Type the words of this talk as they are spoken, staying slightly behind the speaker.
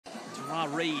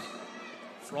Gerard Reid.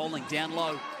 Froling down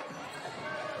low.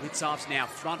 Blicavs now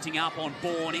fronting up on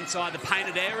Bourne inside the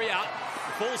painted area.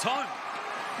 Falls home.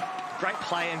 Great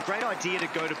play and great idea to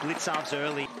go to Blicavs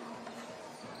early.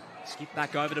 Skip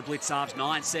back over to Blicavs,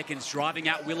 9 seconds, driving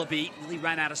out Willoughby. Really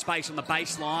ran out of space on the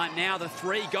baseline. Now the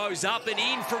three goes up and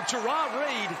in from Gerard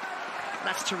Reid.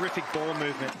 That's terrific ball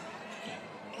movement.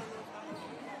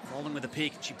 Froling with a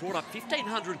pick. She brought up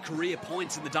 1,500 career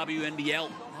points in the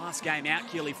WNBL. Last game out,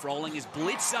 Keely Froling is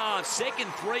Blicavs' second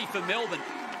three for Melbourne.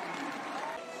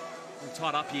 We're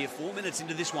tied up here, 4 minutes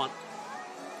into this one.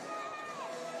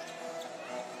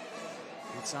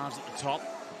 Blicavs at the top.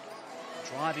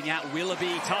 Driving out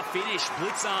Willoughby, tough finish.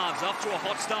 Blicavs up to a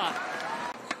hot start.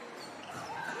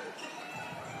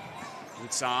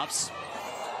 Blicavs.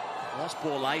 Lost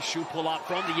Borlée, she'll pull up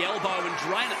from the elbow and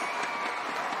drain it.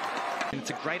 And it's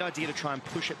a great idea to try and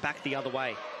push it back the other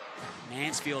way.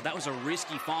 Mansfield, that was a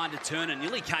risky find to turn and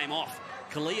nearly came off.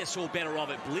 Kalia saw better of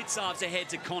it. Blicavs ahead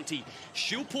to Conti.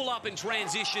 She'll pull up in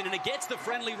transition and it gets the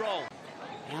friendly roll.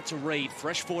 Out to Reid,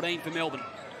 fresh 14 for Melbourne.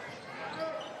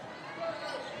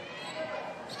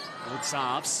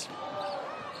 Blicavs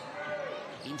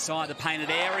inside the painted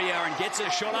area and gets her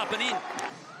shot up and in.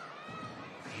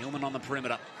 Hillman on the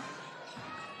perimeter.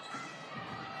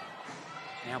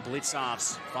 Now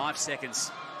Blicavs, 5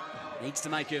 seconds. Needs to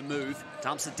make her move.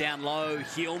 Dumps it down low.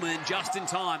 Hillman just in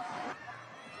time.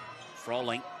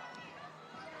 Froling.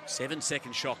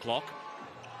 7-second shot clock.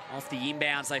 Off the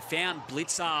inbounds, they found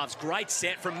Blicavs. Great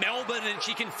set from Melbourne and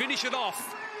she can finish it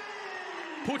off.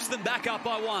 Puts them back up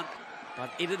by 1.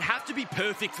 But it'd have to be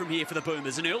perfect from here for the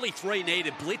Boomers. An early three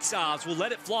needed. Blicavs will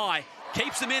let it fly.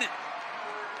 Keeps them in it.